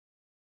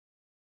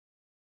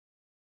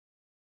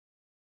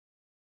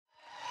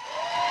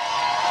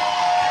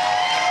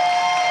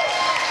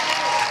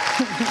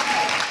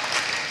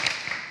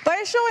By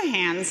a show of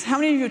hands, how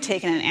many of you have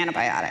taken an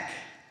antibiotic?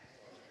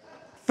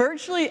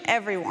 Virtually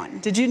everyone.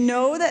 Did you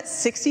know that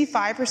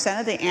 65%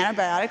 of the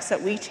antibiotics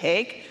that we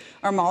take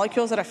are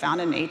molecules that are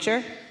found in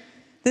nature?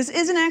 This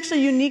isn't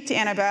actually unique to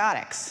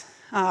antibiotics.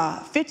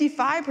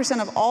 55%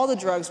 of all the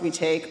drugs we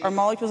take are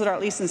molecules that are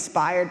at least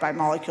inspired by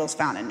molecules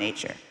found in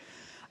nature.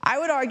 I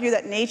would argue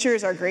that nature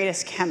is our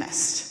greatest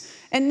chemist.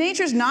 And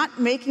nature's not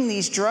making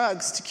these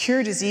drugs to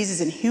cure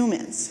diseases in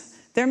humans.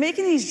 They're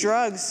making these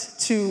drugs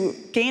to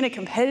gain a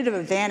competitive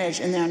advantage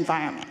in their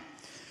environment.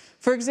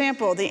 For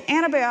example, the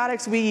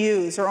antibiotics we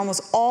use are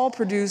almost all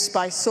produced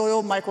by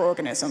soil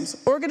microorganisms,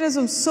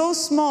 organisms so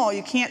small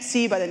you can't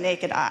see by the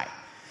naked eye.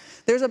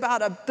 There's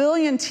about 1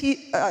 billion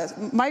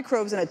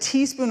microbes in a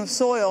teaspoon of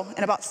soil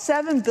and about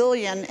 7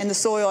 billion in the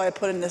soil I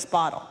put in this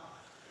bottle.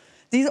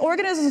 These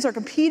organisms are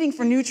competing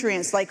for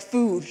nutrients like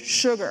food,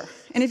 sugar,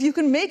 and if you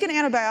can make an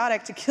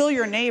antibiotic to kill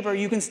your neighbor,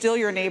 you can steal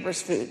your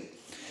neighbor's food.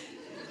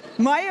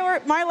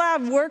 My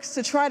lab works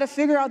to try to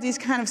figure out these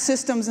kind of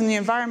systems in the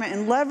environment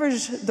and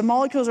leverage the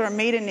molecules that are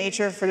made in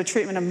nature for the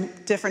treatment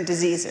of different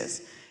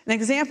diseases. An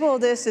example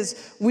of this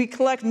is we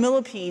collect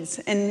millipedes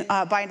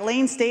by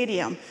Lane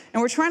Stadium,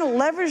 and we're trying to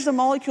leverage the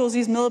molecules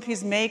these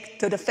millipedes make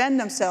to defend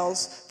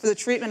themselves for the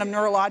treatment of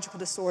neurological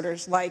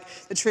disorders like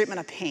the treatment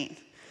of pain.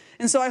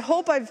 And so I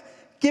hope I've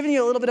given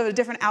you a little bit of a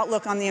different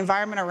outlook on the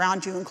environment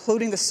around you,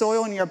 including the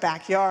soil in your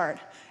backyard,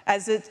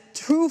 as a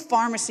true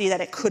pharmacy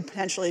that it could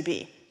potentially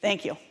be.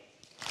 Thank you.